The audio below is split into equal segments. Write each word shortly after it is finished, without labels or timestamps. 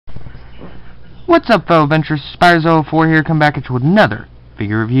What's up, fellow adventurers? Spiders04 here, come back at you with another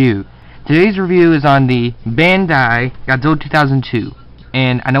figure review. Today's review is on the Bandai Godzilla 2002.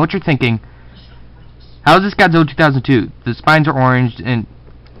 And I know what you're thinking. How is this Godzilla 2002? The spines are orange and...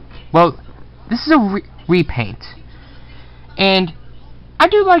 Well, this is a repaint. And I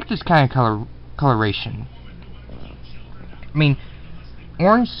do like this kind of coloration. I mean,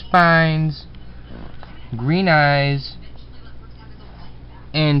 orange spines, green eyes,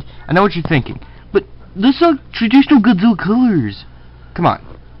 and I know what you're thinking. But these are traditional Godzilla colors. Come on.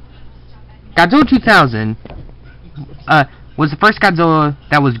 Godzilla 2000 was the first Godzilla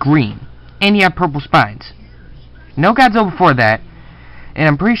that was green, and he had purple spines. No Godzilla before that, and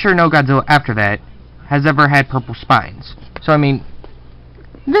I'm pretty sure no Godzilla after that, has ever had purple spines. So I mean,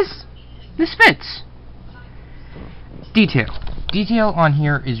 this fits. Detail on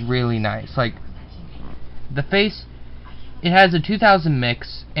here is really nice. Like, the face, it has a 2000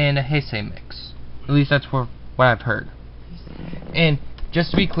 mix and a Heisei mix. At least that's what I've heard. And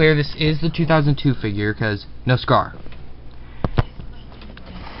just to be clear, this is the 2002 figure, because no scar.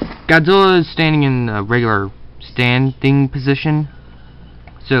 Godzilla is standing in a regular standing position.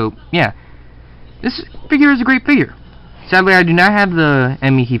 So, yeah. This figure is a great figure. Sadly, I do not have the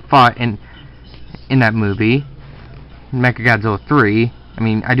enemy he fought in that movie, Mechagodzilla 3. I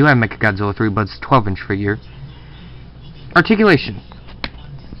mean, I do have Mechagodzilla 3, but it's a 12-inch figure. Articulation.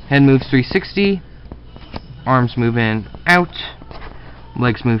 Head moves 360. Arms move in, out.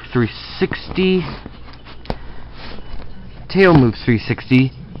 Legs move 360. Tail moves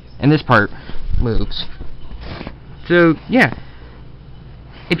 360. And this part moves. So, yeah.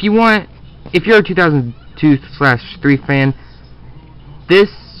 If you're a 2002/3 fan, this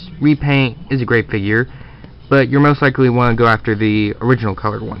repaint is a great figure, but you're most likely want to go after the original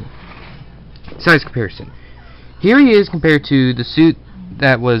colored one. Size comparison. Here he is compared to the suit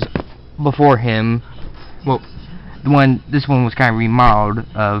that was before him. Well, this one was kind of remodeled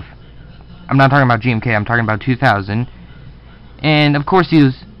of... I'm not talking about GMK, I'm talking about 2000. And, of course,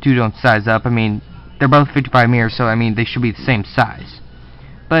 these two don't size up. I mean, they're both 55 mirrors, so, I mean, they should be the same size.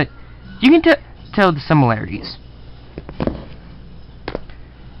 But you can tell the similarities.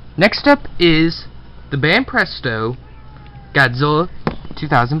 Next up is the Band Presto Godzilla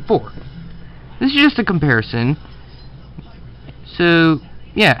 2004. This is just a comparison. So,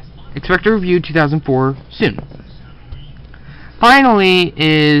 yeah, expect a review 2004 soon. Finally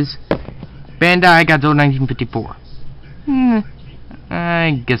is Bandai Godzilla 1954.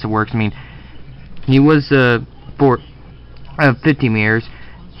 I guess it works. I mean, he was 50 mirrors.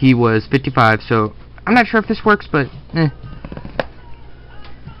 He was 55, so I'm not sure if this works, but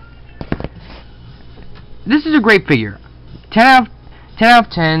This is a great figure. 10 out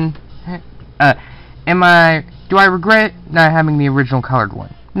of 10. Do I regret not having the original colored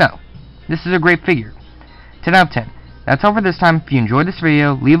one? No. This is a great figure. 10 out of 10. That's all for this time. If you enjoyed this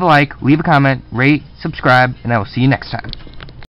video, leave a like, leave a comment, rate, subscribe, and I will see you next time.